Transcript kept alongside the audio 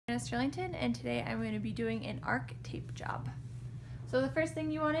Sterlington, and today I'm going to be doing an arc tape job. So the first thing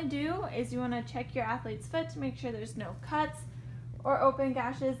you want to do is you want to check your athlete's foot to make sure there's no cuts or open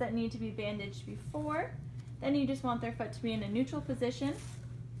gashes that need to be bandaged before. Then you just want their foot to be in a neutral position.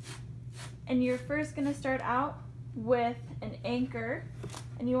 And you're first going to start out with an anchor,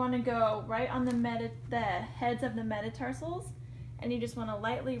 and you want to go right on the heads of the metatarsals, and you just want to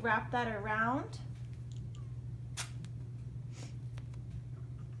lightly wrap that around.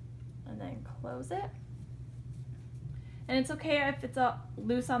 And then close it. And it's okay if it's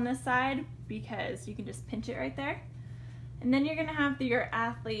loose on this side because you can just pinch it right there. And then you're gonna have your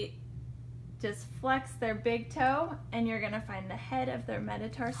athlete just flex their big toe, and you're gonna find the head of their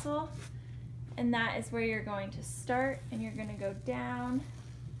metatarsal, and that is where you're going to start. And you're gonna go down,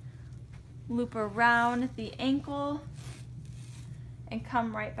 loop around the ankle, and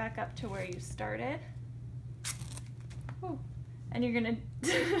come right back up to where you started. Ooh. And you're gonna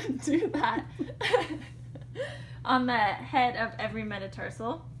do that on the head of every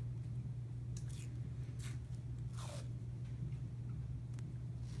metatarsal.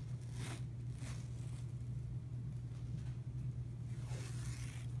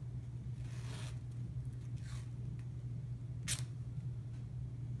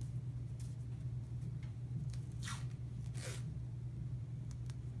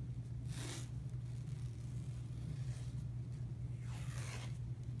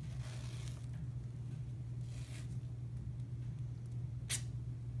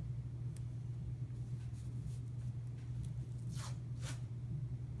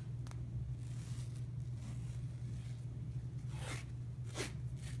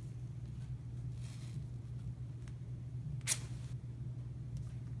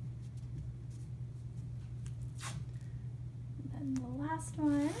 And the last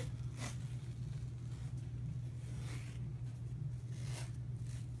one.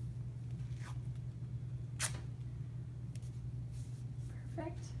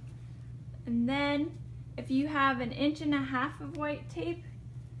 Perfect. And then if you have 1.5 inches of white tape,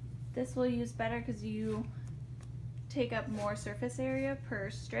 this will use better because you take up more surface area per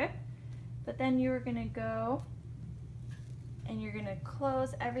strip. But then you're gonna go and you're gonna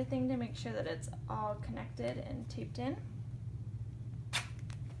close everything to make sure that it's all connected and taped in.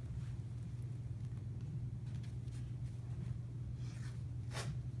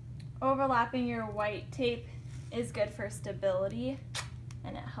 Overlapping your white tape is good for stability,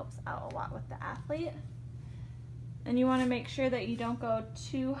 and it helps out a lot with the athlete. And you want to make sure that you don't go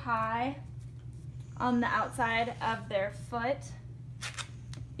too high on the outside of their foot,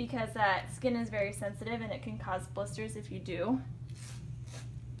 because that skin is very sensitive and it can cause blisters if you do.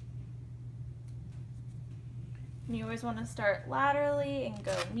 And you always want to start laterally and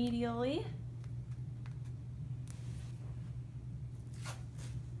go medially.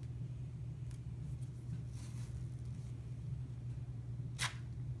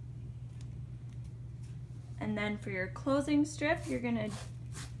 And then for your closing strip, you're gonna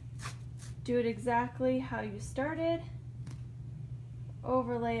do it exactly how you started.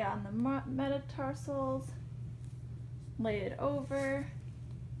 Overlay on the metatarsals, lay it over,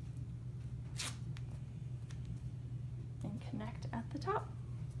 and connect at the top.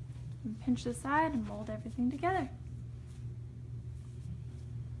 And pinch the side and mold everything together.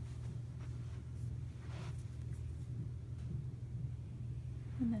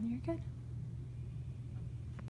 And then you're good.